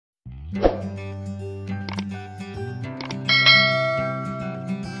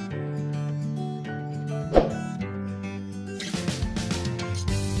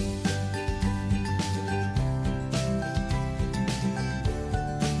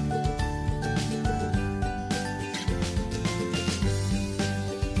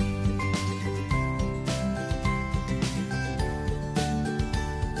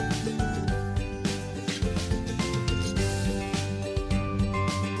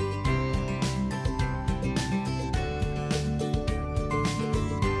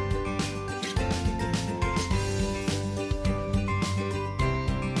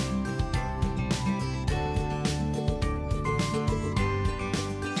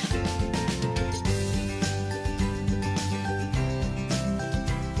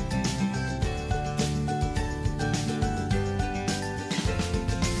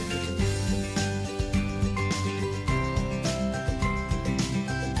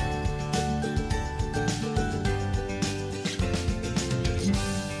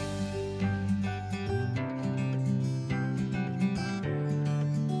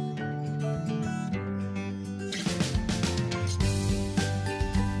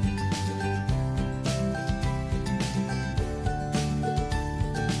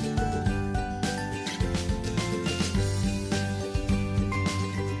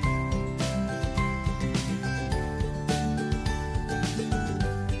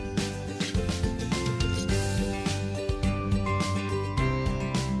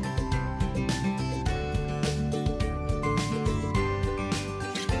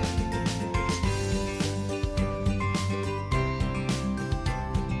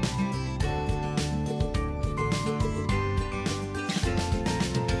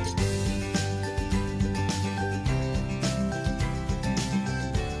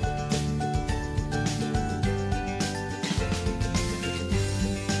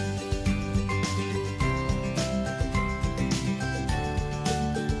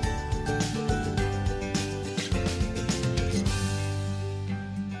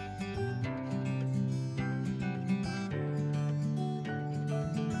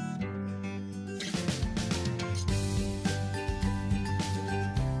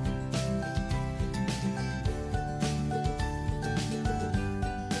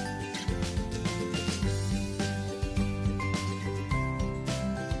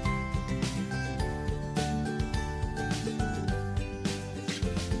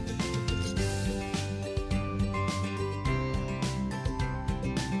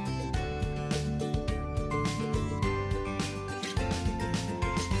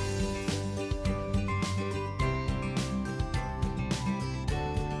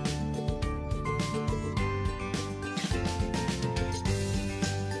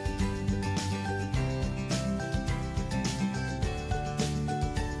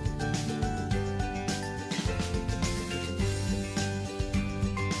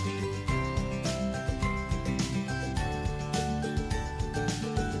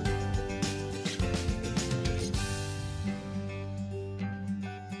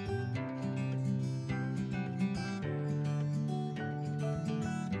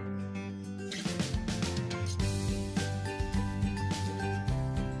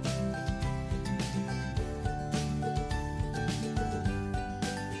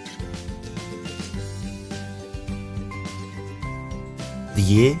The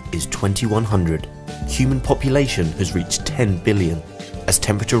year is 2100. Human population has reached 10 billion. As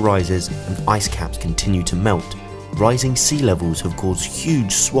temperature rises and ice caps continue to melt, rising sea levels have caused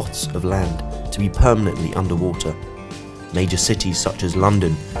huge swaths of land to be permanently underwater. Major cities such as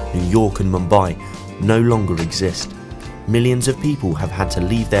London, New York and Mumbai no longer exist. Millions of people have had to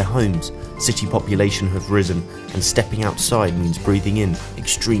leave their homes, city population have risen, and stepping outside means breathing in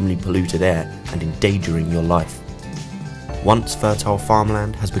extremely polluted air and endangering your life. Once fertile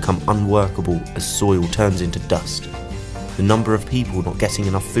farmland has become unworkable as soil turns into dust. The number of people not getting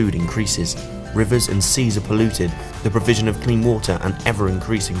enough food increases, rivers and seas are polluted, the provision of clean water an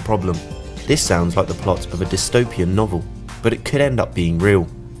ever-increasing problem. This sounds like the plot of a dystopian novel, but it could end up being real.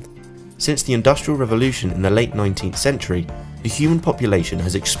 Since the Industrial Revolution in the late 19th century, the human population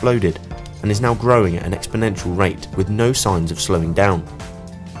has exploded and is now growing at an exponential rate with no signs of slowing down.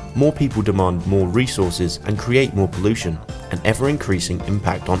 More people demand more resources and create more pollution, an ever-increasing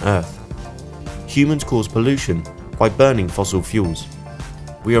impact on Earth. Humans cause pollution by burning fossil fuels.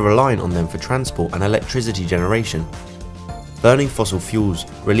 We are reliant on them for transport and electricity generation. Burning fossil fuels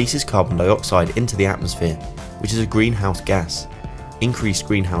releases carbon dioxide into the atmosphere, which is a greenhouse gas. Increased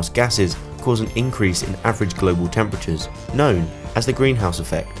greenhouse gases cause an increase in average global temperatures, known as the greenhouse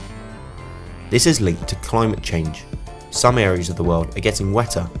effect. This is linked to climate change. Some areas of the world are getting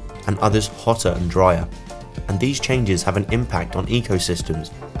wetter, and others hotter and drier, and these changes have an impact on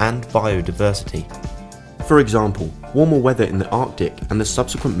ecosystems and biodiversity. For example, warmer weather in the Arctic and the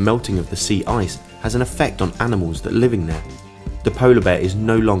subsequent melting of the sea ice has an effect on animals that are living there. The polar bear is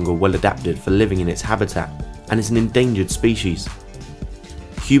no longer well adapted for living in its habitat and is an endangered species.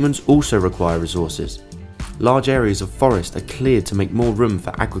 Humans also require resources. Large areas of forest are cleared to make more room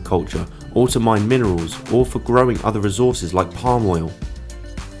for agriculture or to mine minerals or for growing other resources like palm oil.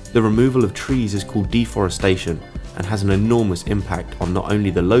 The removal of trees is called deforestation and has an enormous impact on not only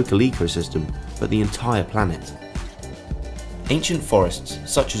the local ecosystem but the entire planet. Ancient forests,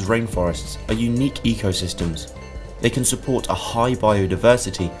 such as rainforests, are unique ecosystems. They can support a high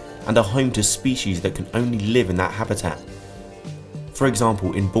biodiversity and are home to species that can only live in that habitat. For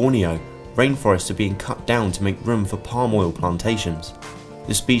example, in Borneo, rainforests are being cut down to make room for palm oil plantations.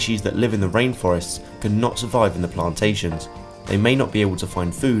 The species that live in the rainforests cannot survive in the plantations. They may not be able to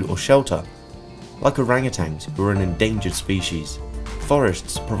find food or shelter. Like orangutans, who are an endangered species.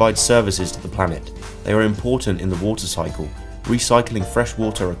 Forests provide services to the planet. They are important in the water cycle, recycling fresh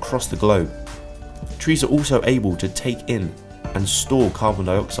water across the globe. Trees are also able to take in and store carbon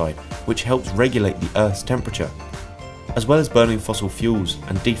dioxide, which helps regulate the Earth's temperature. As well as burning fossil fuels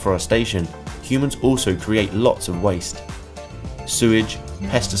and deforestation, humans also create lots of waste. Sewage,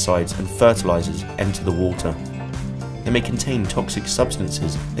 pesticides and fertilizers enter the water. They may contain toxic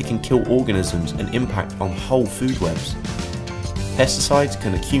substances that can kill organisms and impact on whole food webs. Pesticides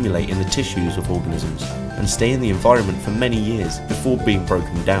can accumulate in the tissues of organisms and stay in the environment for many years before being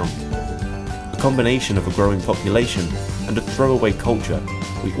broken down. A combination of a growing population and a throwaway culture,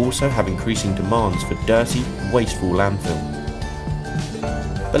 we also have increasing demands for dirty, wasteful landfill.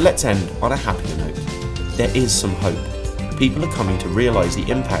 But let's end on a happier note. There is some hope. People are coming to realise the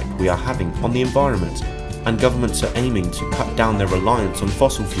impact we are having on the environment, and governments are aiming to cut down their reliance on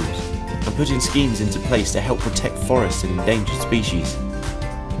fossil fuels and putting schemes into place to help protect forests and endangered species.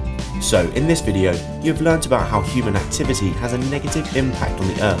 So in this video, you've learnt about how human activity has a negative impact on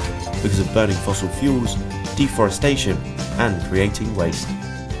the Earth because of burning fossil fuels, deforestation and creating waste.